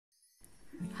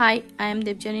Hi, I am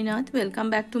Nath. Welcome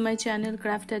back to my channel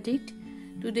Craft Addict.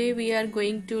 Today we are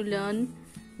going to learn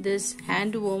this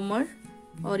hand warmer,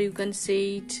 or you can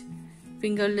say it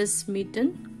fingerless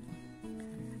mitten.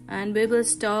 And we will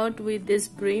start with this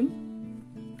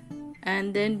brim,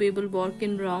 and then we will work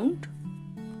in round,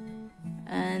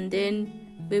 and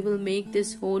then we will make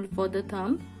this hole for the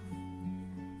thumb.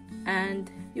 And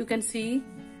you can see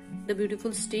the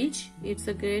beautiful stitch. It's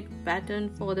a great pattern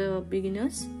for the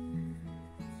beginners.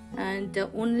 And the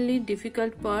only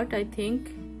difficult part, I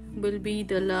think, will be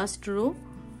the last row.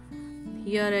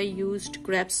 Here I used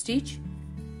crab stitch.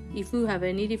 If you have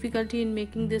any difficulty in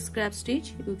making this crab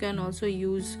stitch, you can also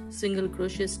use single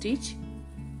crochet stitch.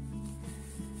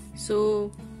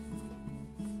 So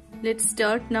let's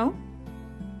start now.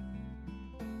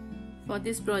 For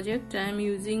this project I am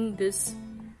using this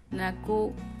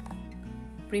Naco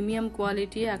premium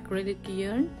quality acrylic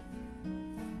yarn.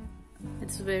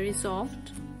 It's very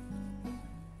soft,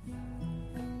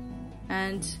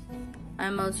 and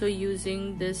I'm also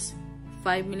using this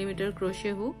 5mm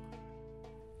crochet hook.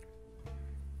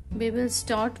 We will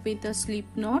start with a slip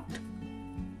knot.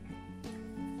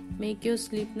 Make your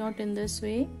slip knot in this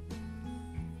way,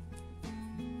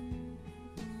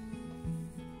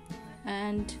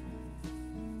 and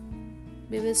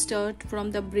we will start from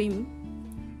the brim.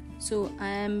 So I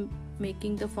am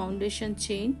making the foundation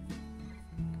chain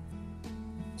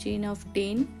of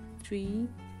 10, 3,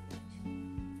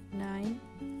 9,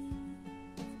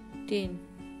 10.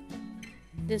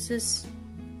 This is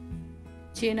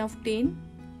chain of 10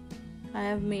 I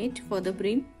have made for the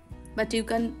brim, but you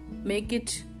can make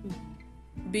it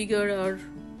bigger or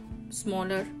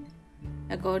smaller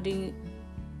according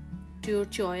to your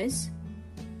choice.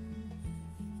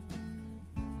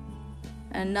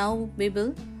 And now we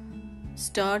will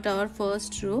start our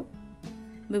first row.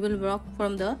 We will work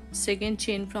from the second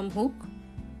chain from hook.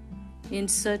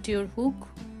 Insert your hook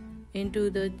into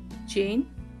the chain,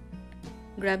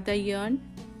 grab the yarn,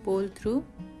 pull through,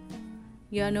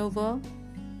 yarn over,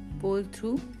 pull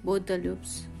through both the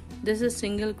loops. This is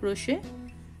single crochet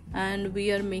and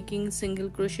we are making single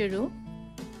crochet row.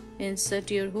 Insert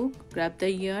your hook, grab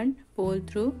the yarn, pull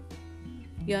through,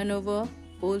 yarn over,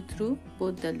 pull through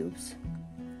both the loops.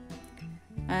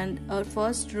 And our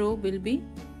first row will be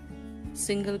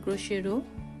single crochet row.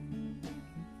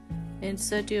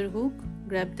 Insert your hook,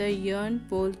 grab the yarn,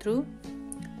 pull through,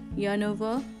 yarn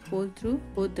over, pull through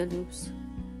both the loops.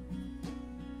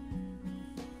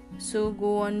 So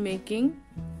go on making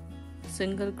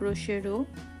single crochet row.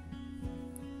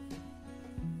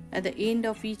 At the end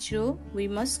of each row we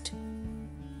must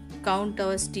count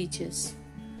our stitches.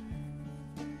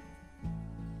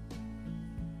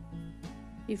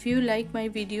 If you like my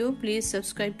video, please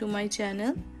subscribe to my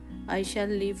channel. I shall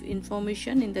leave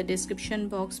information in the description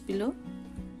box below.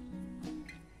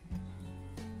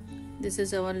 This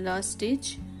is our last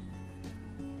stitch,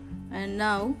 and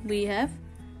now we have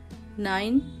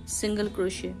 9 single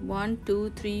crochet. 1,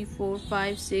 2, 3, 4,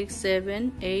 5, 6,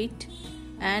 7, 8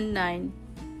 and 9.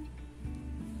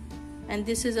 And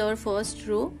this is our first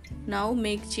row. Now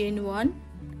make chain 1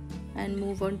 and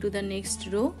move on to the next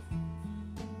row.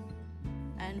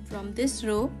 And from this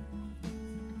row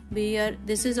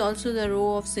this is also the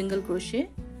row of single crochet,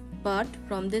 but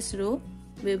from this row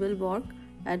we will work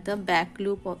at the back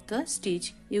loop of the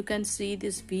stitch. You can see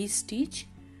this V stitch,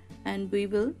 and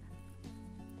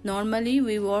normally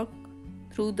we work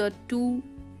through the 2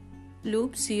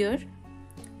 loops here,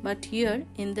 but here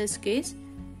in this case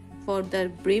for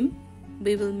the brim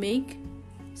we will make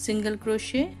single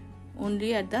crochet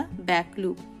only at the back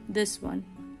loop, this one.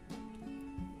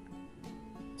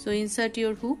 So insert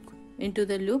your hook into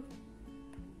the loop,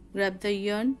 grab the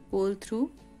yarn, pull through,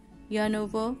 yarn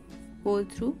over, pull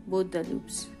through both the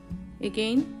loops.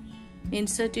 Again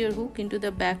insert your hook into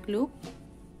the back loop,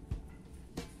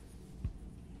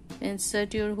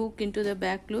 insert your hook into the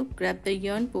back loop, grab the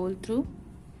yarn, pull through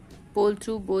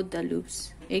both the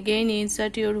loops. Again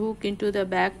insert your hook into the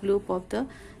back loop of the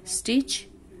stitch,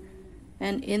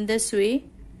 and in this way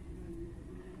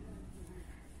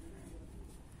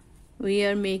we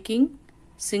are making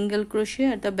single crochet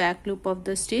at the back loop of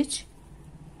the stitch,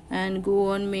 and go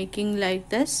on making like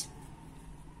this.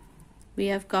 We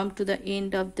have come to the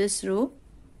end of this row.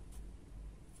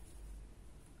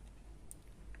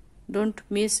 Don't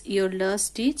miss your last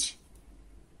stitch,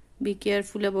 be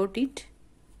careful about it.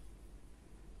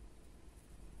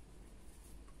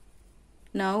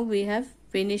 Now we have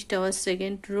finished our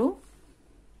second row.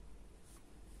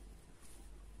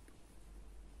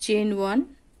 Chain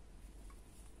 1,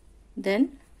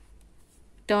 then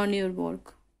turn your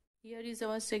work. Here is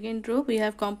our second row. We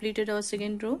have completed our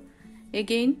second row.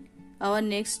 Again, our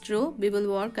next row we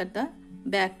will work at the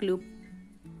back loop.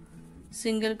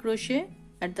 Single crochet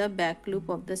at the back loop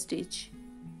of the stitch.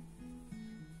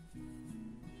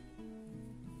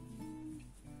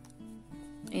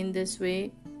 In this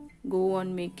way, go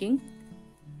on making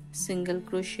single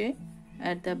crochet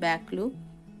at the back loop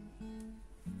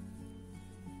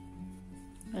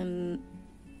and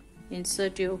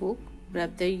insert your hook,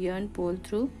 grab the yarn, pull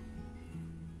through,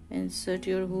 insert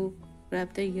your hook,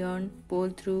 grab the yarn, pull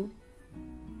through,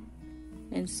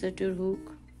 insert your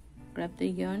hook, grab the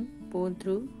yarn, pull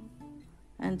through,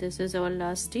 and this is our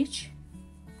last stitch.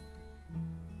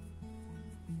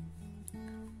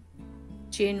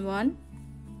 Chain 1,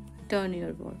 turn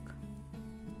your work.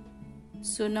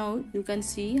 So now you can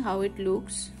see how it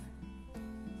looks.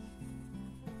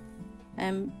 I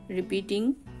am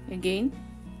repeating again.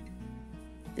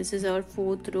 This is our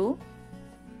 4th row.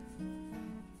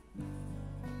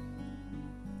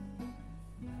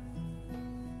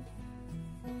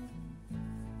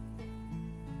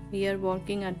 We are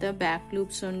working at the back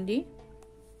loops only.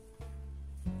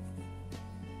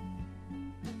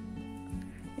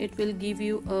 It will give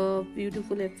you a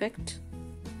beautiful effect,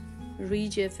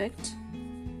 ridge effect.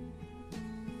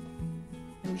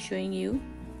 I'm showing you.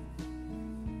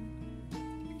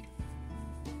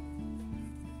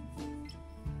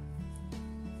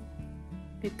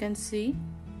 You can see.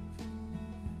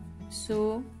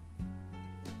 So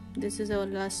this is our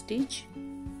last stitch.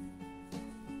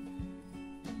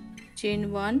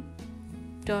 Chain 1,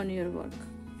 turn your work.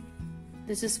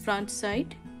 This is front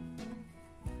side.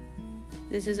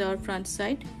 This is our front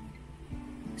side.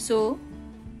 So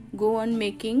go on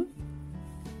making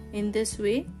in this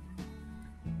way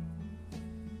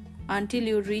until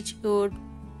you reach your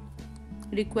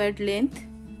required length,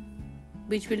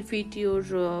 which will fit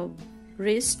your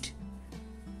wrist.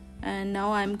 And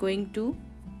now I am going to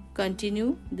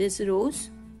continue these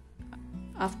rows.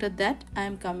 After that I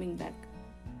am coming back.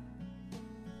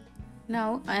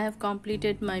 Now I have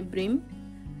completed my brim.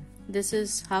 This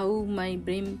is how my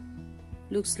brim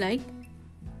looks like.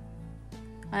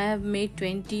 I have made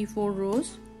 24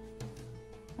 rows,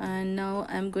 and now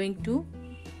I am going to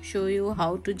show you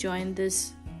how to join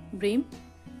this brim.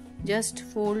 Just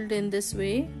fold in this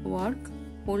way,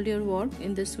 hold your work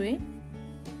in this way,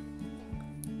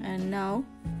 and now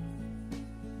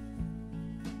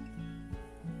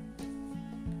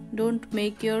don't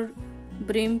make your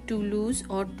brim too loose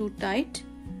or too tight.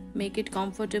 Make it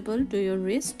comfortable to your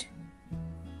wrist.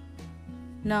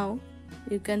 Now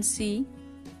you can see,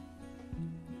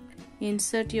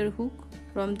 insert your hook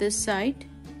from this side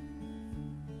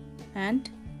and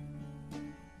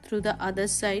through the other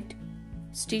side,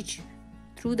 stitch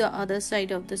through the other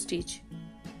side of the stitch.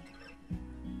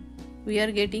 We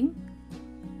are getting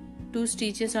 2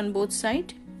 stitches on both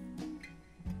sides.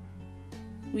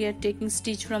 We are taking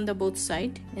stitch from the both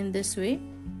side in this way.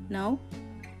 Now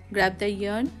grab the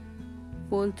yarn,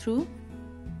 pull through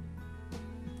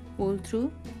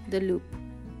the loop.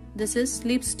 This is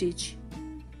slip stitch.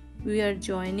 We are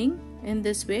joining in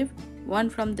this way, one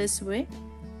from this way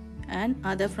and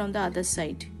other from the other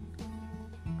side.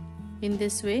 In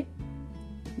this way,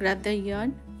 grab the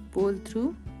yarn, pull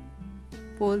through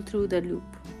the loop.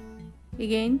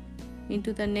 Again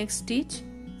into the next stitch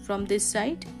from this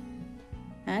side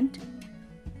and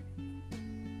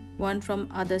one from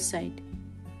other side.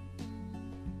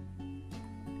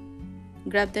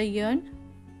 Grab the yarn,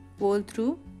 pull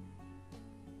through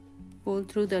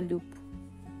the loop.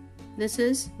 This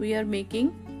is, we are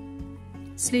making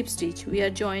slip stitch. We are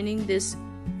joining this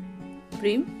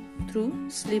brim through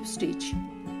slip stitch.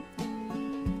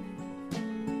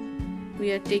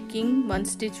 We are taking 1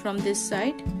 stitch from this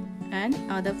side and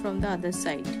other from the other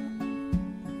side.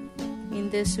 In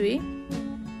this way,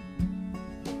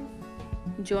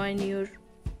 join your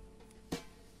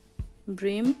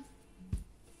brim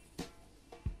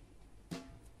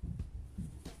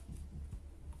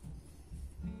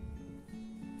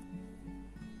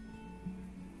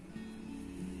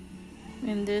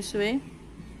in this way.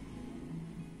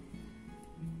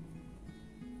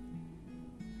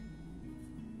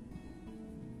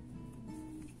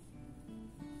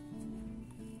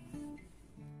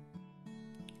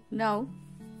 Now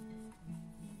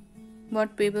what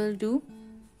we will do,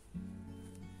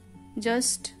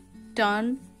 just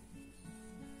turn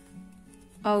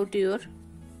out your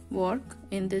work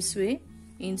in this way,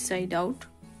 inside out,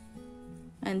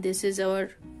 and this is our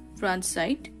front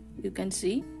side, you can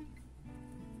see.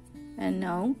 And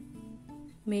now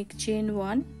make chain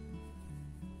 1,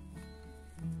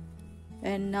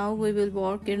 and now we will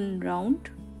work in round.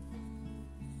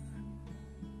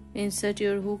 insert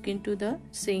your hook into the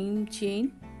same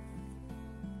chain,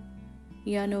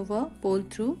 yarn over, pull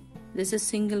through. This is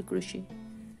single crochet.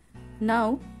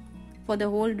 Now for the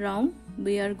whole round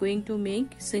we are going to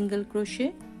make single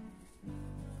crochet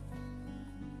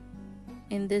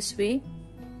in this way.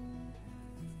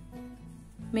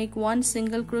 Make one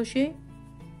single crochet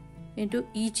into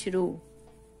each row.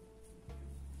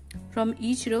 From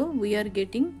each row we are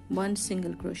getting one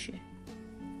single crochet.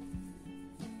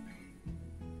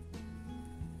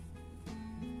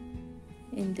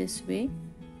 In this way,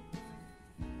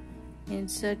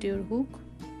 insert your hook,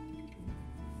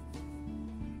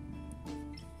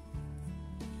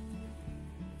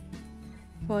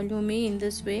 follow me in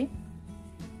this way.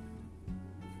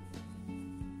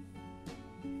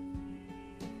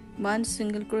 One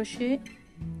single crochet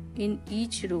in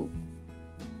each row.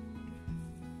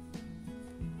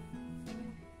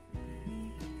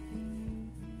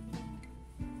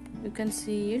 You can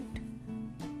see it.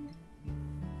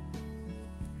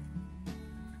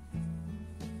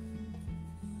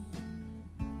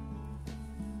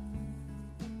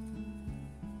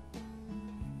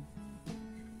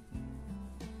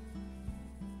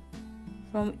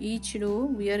 From each row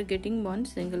we are getting one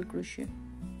single crochet.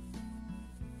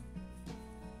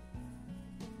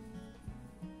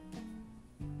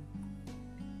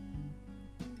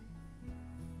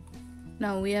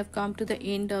 Now we have come to the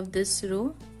end of this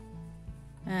row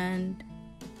and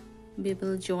we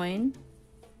will join.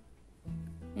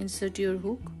 Insert your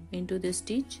hook into the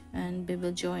stitch and we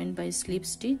will join by slip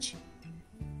stitch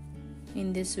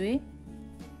in this way.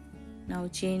 Now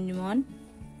chain one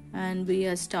and we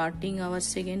are starting our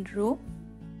second row,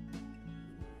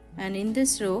 and in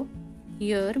this row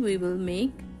here we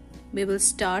will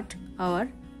start our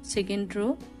second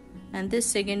row, and this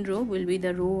second row will be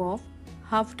the row of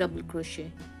half double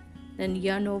crochet. Then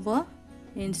yarn over,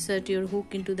 insert your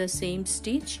hook into the same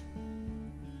stitch,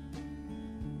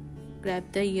 grab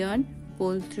the yarn,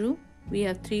 pull through. We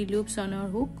have 3 loops on our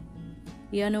hook,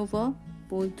 yarn over,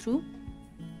 pull through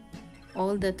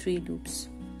all the 3 loops.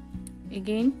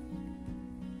 Again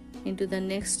into the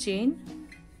next chain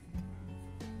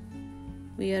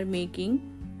we are making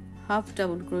half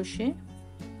double crochet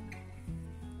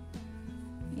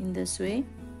in this way.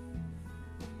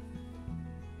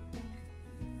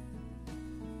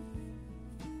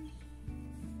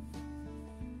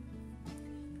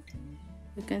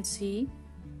 You can see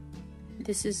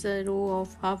this is a row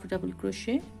of half double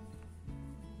crochet.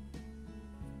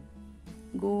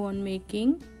 Go on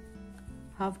making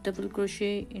half double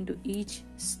crochet into each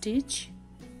stitch.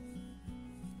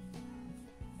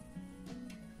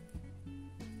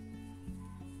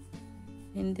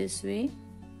 In this way.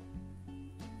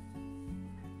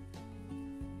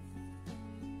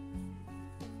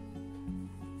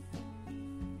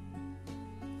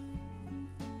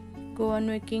 Go on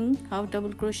making half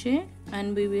double crochet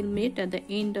and we will meet at the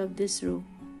end of this row.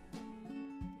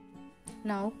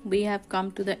 Now we have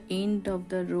come to the end of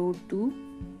the row 2.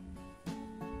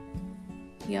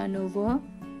 Yarn over,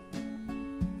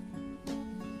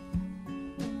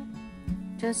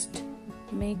 just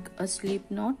make a slip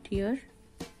knot here,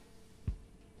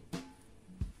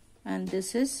 and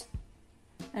this is,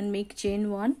 and make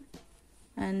chain 1,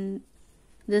 and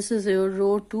this is your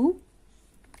row 2,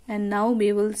 and now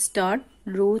we will start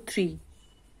row 3,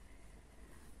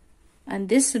 and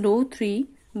this row 3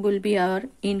 will be our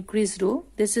increase row.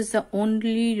 This is the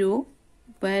only row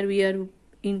where we are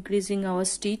increasing our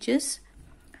stitches.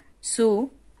 So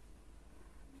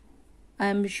I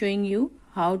am showing you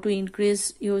how to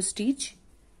increase your stitch,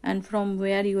 and from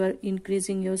where you are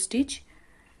increasing your stitch.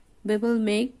 We will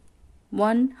make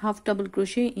 1 half double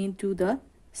crochet into the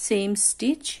same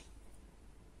stitch,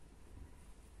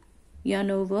 yarn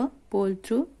over, pull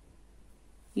through,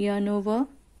 yarn over.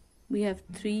 We have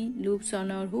 3 loops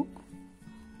on our hook,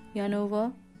 yarn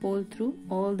over, pull through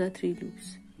all the 3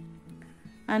 loops.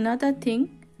 Another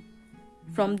thing,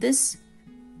 from this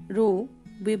row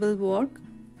we will work,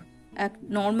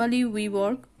 normally we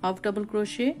work half double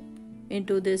crochet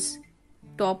into this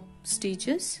top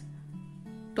stitches,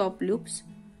 top loops,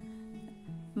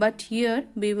 but here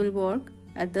we will work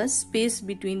at the space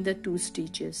between the 2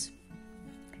 stitches.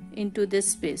 Into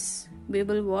this space we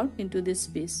will work into this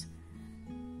space,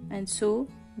 and so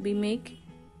we make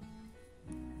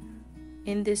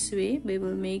in this way. We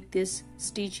will make this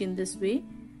stitch in this way,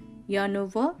 yarn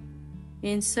over,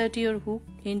 insert your hook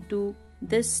into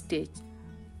this stitch,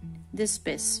 this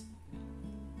space.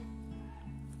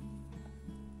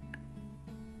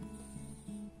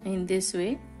 In this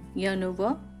way, yarn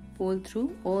over, pull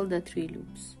through all the 3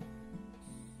 loops.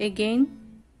 Again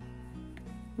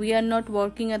we are not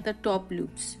working at the top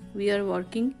loops, we are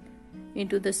working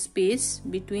into the space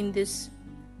between these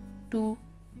two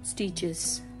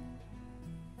stitches.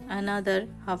 Another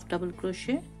half double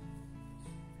crochet.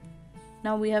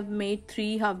 Now we have made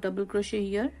 3 half double crochet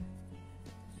here,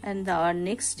 and our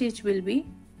next stitch will be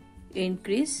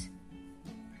increase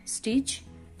stitch,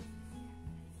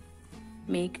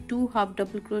 make 2 half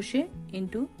double crochet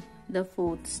into the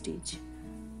 4th stitch.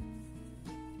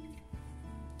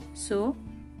 So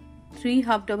 3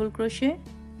 half double crochet,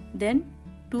 then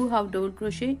 2 half double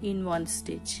crochet in one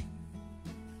stitch.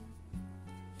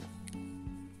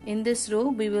 In this row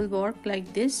we will work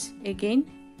like this. Again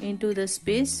into the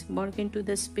space, work into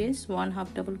the space, 1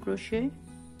 half double crochet,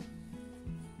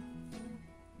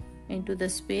 into the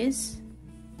space,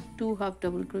 2 half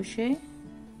double crochet,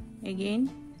 again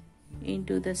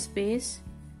into the space,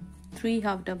 3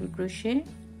 half double crochet,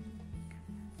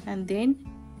 and then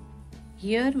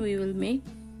here we will make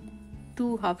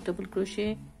 2 half double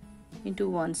crochet into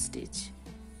one stitch.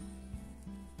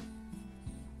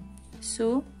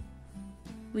 So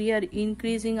we are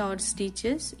increasing our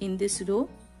stitches in this row,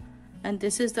 and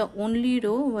this is the only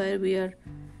row where we are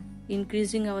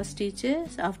increasing our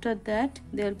stitches. After that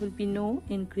there will be no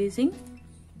increasing.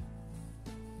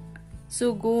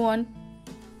 So go on,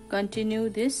 continue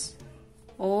this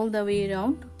all the way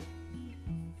around.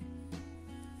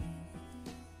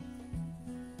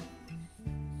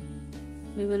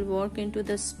 We will work into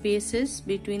the spaces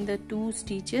between the two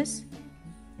stitches.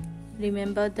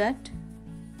 Remember that.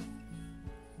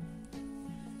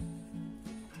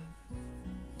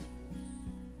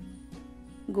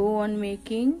 Go on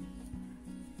making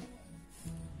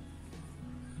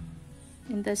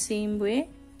in the same way,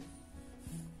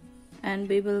 and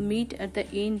we will meet at the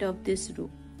end of this row.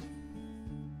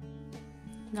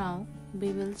 Now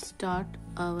we will start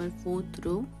our 4th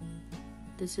row.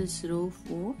 This is row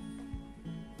 4,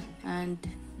 and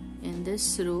in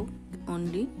this row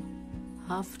only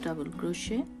half double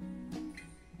crochet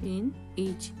in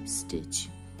each stitch.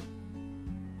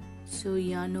 So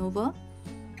yarn over,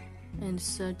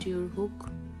 insert your hook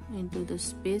into the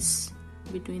space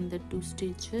between the two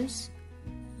stitches,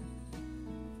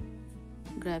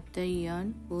 grab the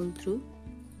yarn, pull through.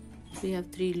 We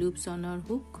have 3 loops on our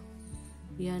hook,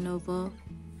 yarn over,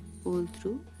 pull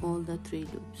through all the 3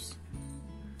 loops.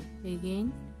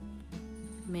 Again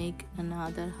make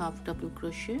another half double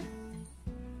crochet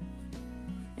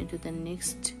into the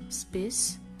next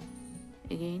space,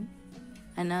 again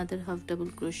another half double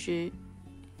crochet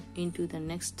into the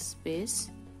next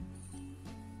space.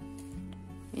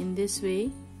 In this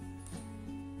way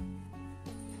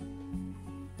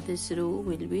this row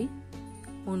will be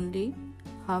only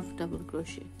half double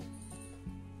crochet,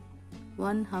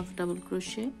 1 half double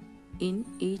crochet in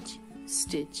each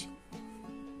stitch.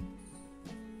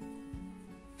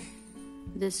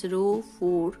 This row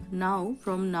 4, now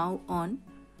from now on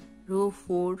row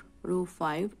 4, row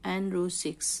 5 and row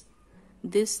 6,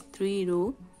 this 3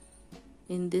 row,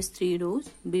 in these 3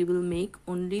 rows we will make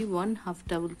only 1 half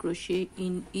double crochet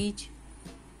in each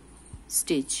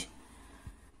stitch.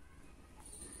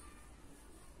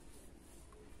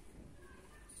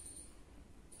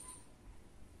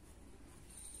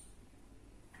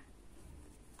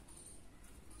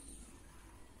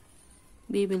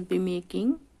 We will be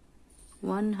making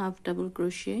 1 half double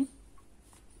crochet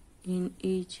in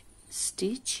each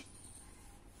stitch.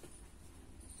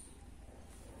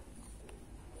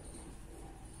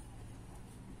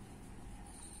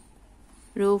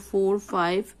 Row 4,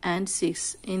 5 and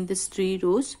 6, in these 3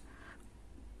 rows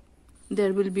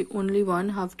there will be only 1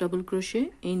 half double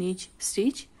crochet in each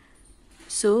stitch.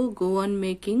 So go on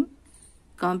making,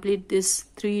 complete these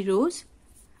 3 rows,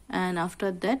 and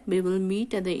after that we will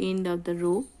meet at the end of the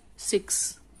row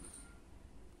 6.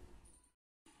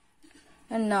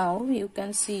 And now you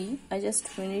can see I just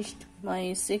finished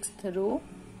my 6th row.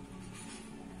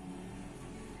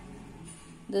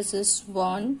 This is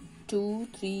 1, 2,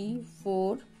 3,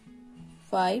 4,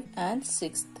 5 and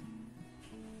 6th.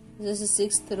 This is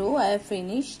 6th row I have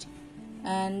finished,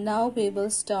 and now we will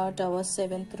start our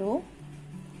 7th row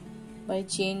by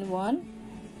chain 1.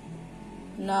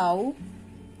 Now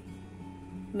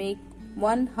make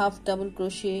 1 half double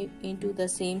crochet into the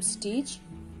same stitch,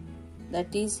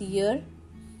 that is here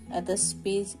at the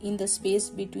space, in the space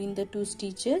between the 2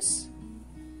 stitches.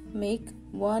 Make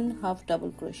 1 half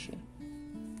double crochet.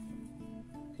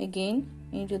 Again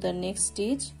into the next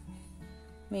stitch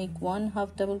make 1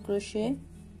 half double crochet.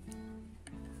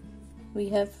 We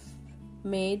have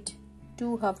made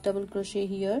 2 half double crochet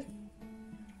here,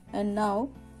 and now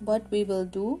what we will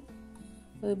do,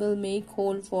 we will make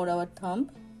hole for our thumb.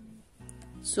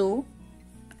 So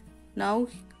Now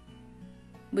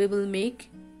we will make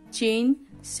chain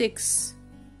 6,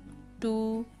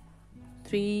 2,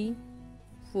 3,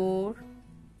 4,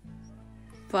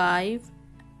 5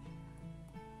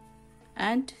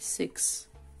 and 6.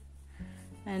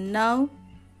 And now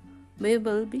we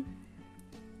will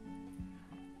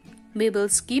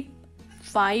skip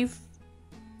 5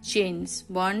 chains.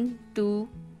 1, 2,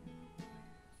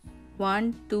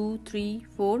 3,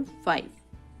 4, 5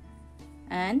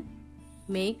 and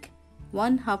make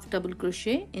 1 half double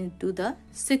crochet into the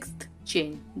 6th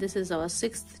chain. This is our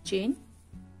 6th chain,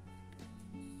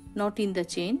 not in the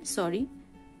chain, sorry.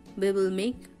 We will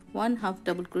make 1 half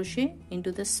double crochet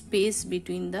into the space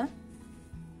between the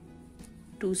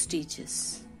 2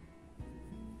 stitches.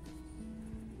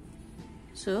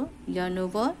 So yarn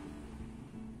over,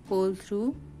 pull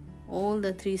through all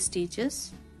the 3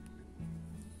 stitches.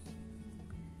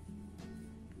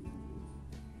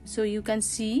 So you can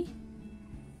see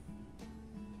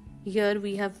here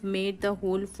we have made the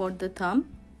hole for the thumb,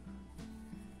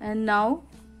 and now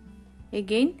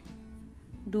again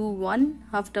do 1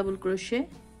 half double crochet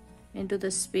into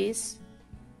the space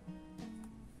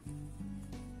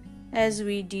as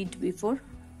we did before.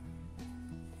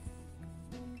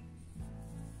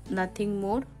 Nothing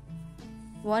more.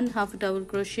 1 half double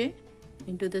crochet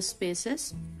into the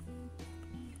spaces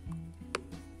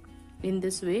in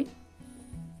this way,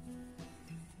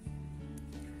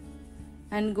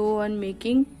 and go on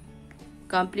making,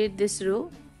 complete this row,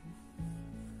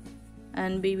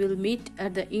 and we will meet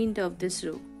at the end of this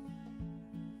row.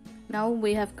 Now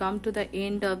we have come to the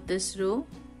end of this row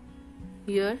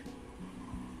here,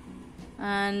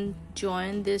 and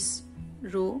join this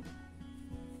row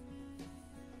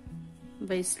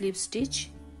by slip stitch.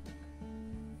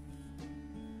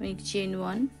 Make chain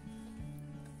 1,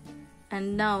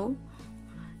 and now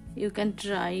you can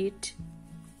try it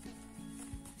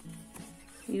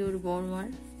your warmer.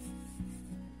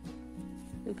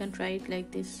 You can try it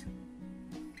like this.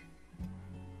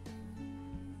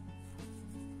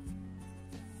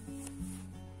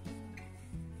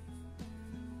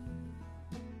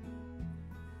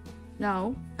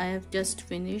 Now I have just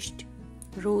finished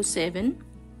row 7.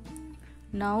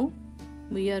 Now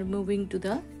we are moving to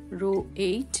the row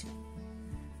 8.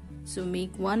 So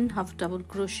make 1 half double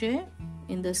crochet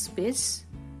in the space,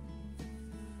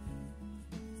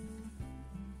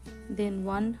 then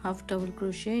 1 half double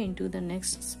crochet into the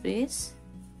next space,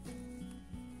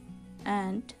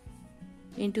 and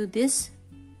into this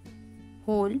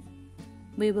hole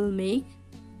we will make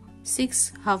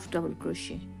 6 half double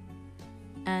crochet,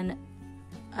 and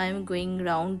I am going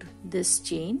round this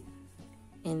chain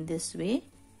in this way.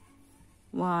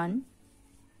 1,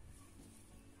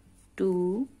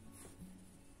 2,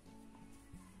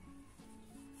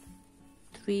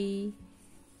 3,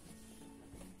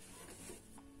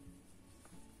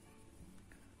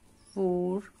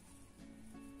 4,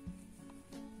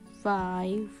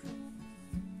 5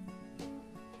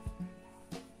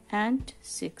 and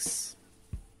 6.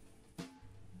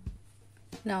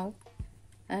 Now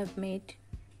I have made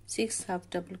 6 half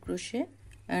double crochet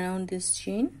around this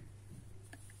chain,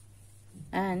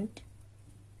 and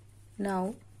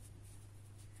now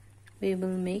we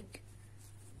will make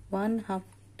 1 half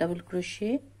double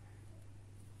crochet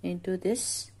into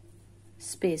this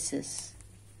spaces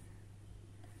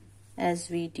as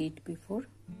we did before.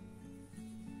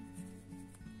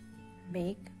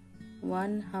 Make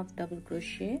 1 half double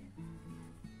crochet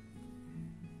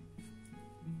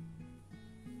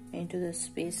into the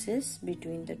spaces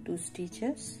between the 2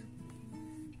 stitches.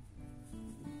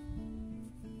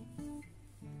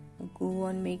 Go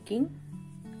on making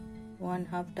 1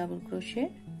 half double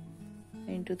crochet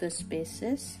into the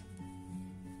spaces,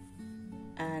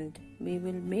 and we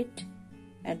will meet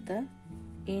at the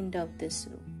end of this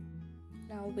row.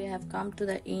 Now we have come to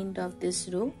the end of this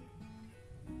row,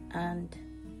 and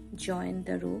join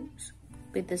the rows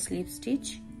with the slip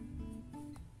stitch.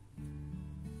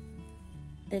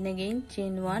 Then again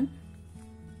chain 1.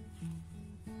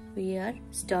 We are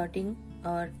starting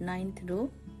our 9th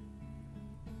row.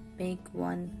 Make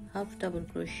 1 half double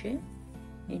crochet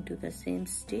into the same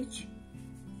stitch.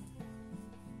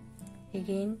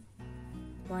 Again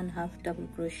 1 half double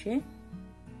crochet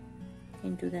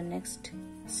into the next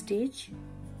stitch,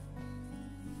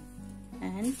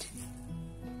 and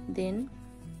then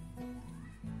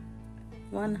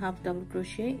 1 half double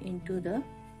crochet into the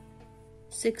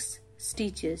 6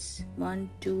 stitches. 1,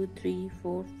 2, 3,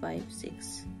 4, 5,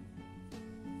 6.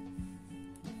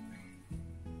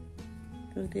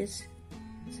 Through this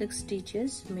 6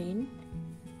 stitches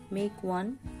make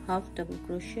 1 half double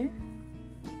crochet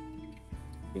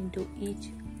into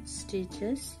each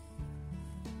stitches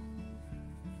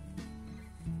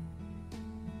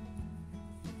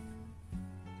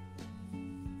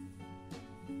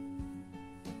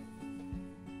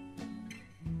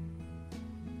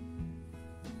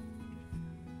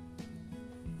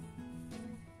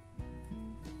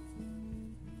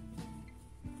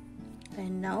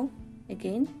And now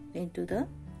again into the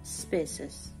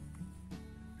spaces.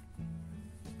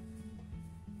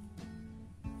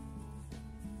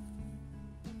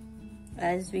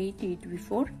 As we did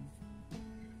before.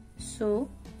 So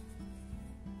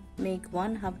make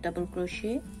 1/2 double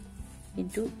crochet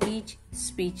into each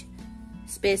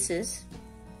spaces.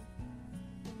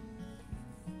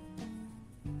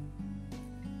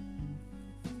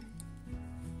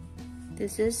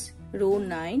 This is row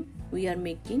 9 we are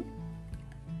making.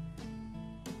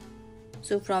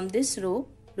 So from this row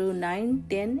 9,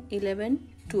 10, 11,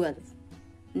 12.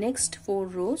 Next 4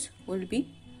 rows will be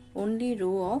only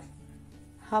row of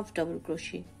half double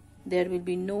crochet. There will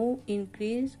be no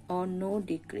increase or no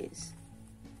decrease.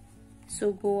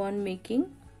 So go on making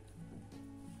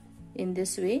in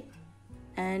this way,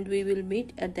 and we will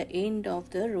meet at the end of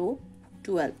the row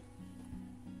 12.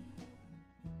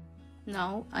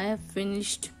 Now I have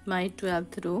finished my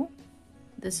 12th row.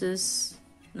 This is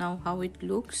now how it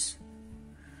looks.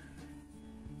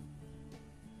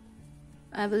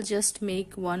 I will just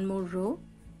make one more row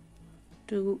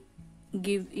to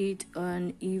give it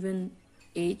an even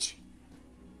edge.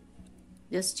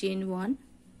 Just chain 1,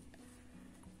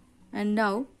 and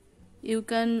now you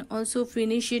can also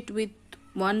finish it with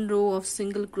one row of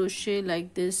single crochet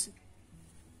like this,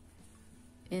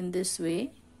 in this way,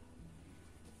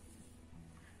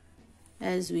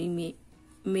 as we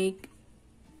make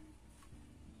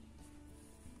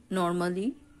normally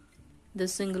the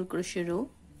single crochet row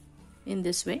in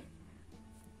this way.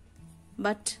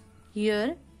 But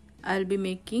here I'll be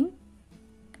making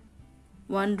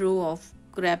one row of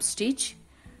crab stitch.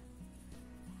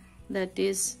 That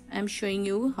is, I'm showing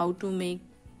you how to make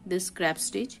this crab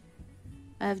stitch.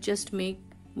 I have just made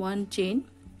one chain,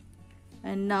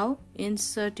 and now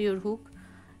insert your hook.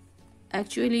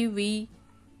 Actually we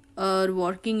are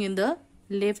working in the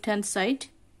left hand side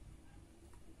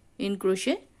in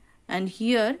crochet, and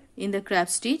here in the crab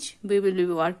stitch we will be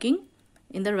working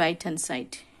in the right hand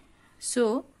side.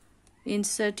 So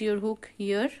insert your hook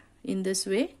here in this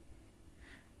way,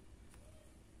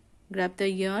 grab the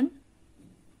yarn,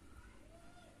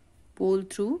 pull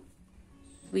through.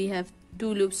 We have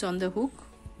 2 loops on the hook,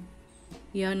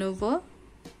 yarn over,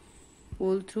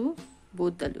 pull through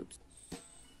both the loops.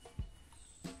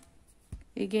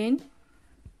 Again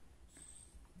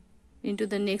into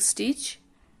the next stitch,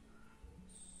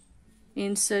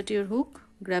 insert your hook,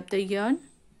 grab the yarn,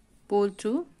 pull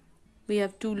through. We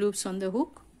have 2 loops on the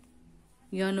hook,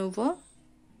 yarn over,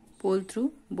 pull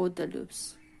through both the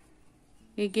loops.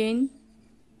 Again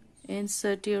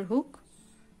insert your hook,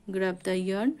 grab the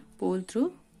yarn, pull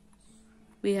through.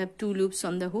 We have 2 loops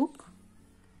on the hook,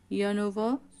 yarn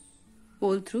over,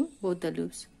 pull through both the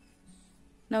loops.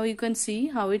 Now you can see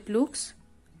how it looks.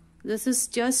 This is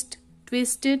just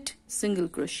twisted single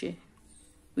crochet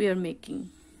we are making.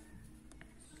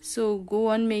 So go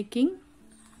on making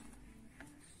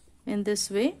in this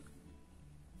way.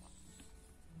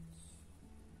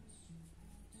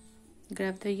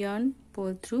 Grab the yarn,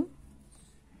 pull through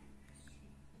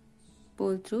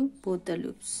both the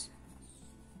loops.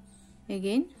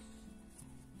 Again,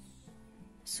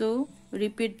 so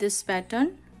repeat this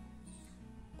pattern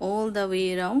all the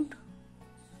way around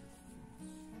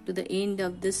to the end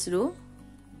of this row.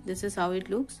 This is how it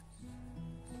looks,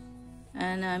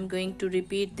 and I'm going to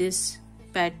repeat this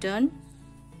pattern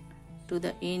to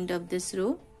the end of this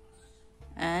row,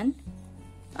 and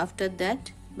after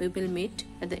that we will meet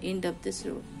at the end of this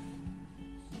row.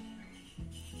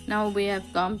 Now we have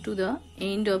come to the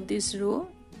end of this row,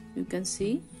 you can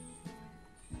see,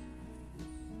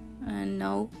 and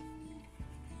now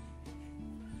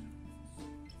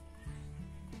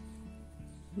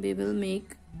we will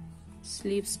make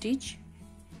slip stitch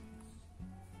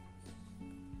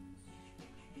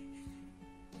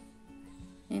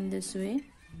in this way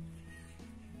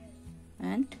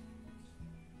and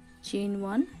chain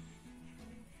 1.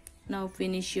 Now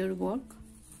finish your work.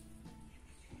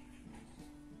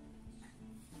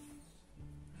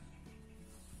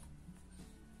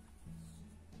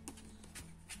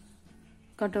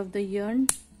 Cut off the yarn.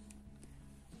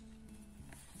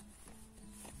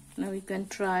 Now you can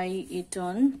try it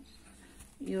on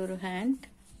your hand.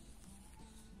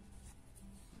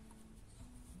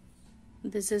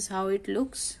 This is how it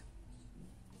looks.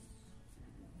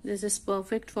 This is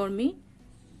perfect for me.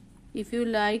 If you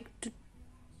like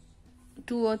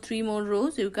 2 or 3 more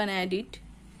rows, you can add it.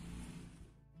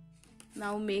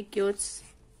 Now make your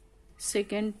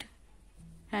second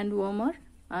hand warmer.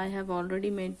 I have already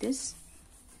made this.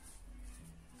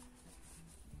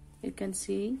 You can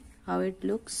see how it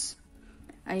looks.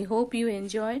 I hope you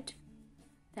enjoyed.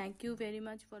 Thank you very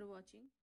much for watching.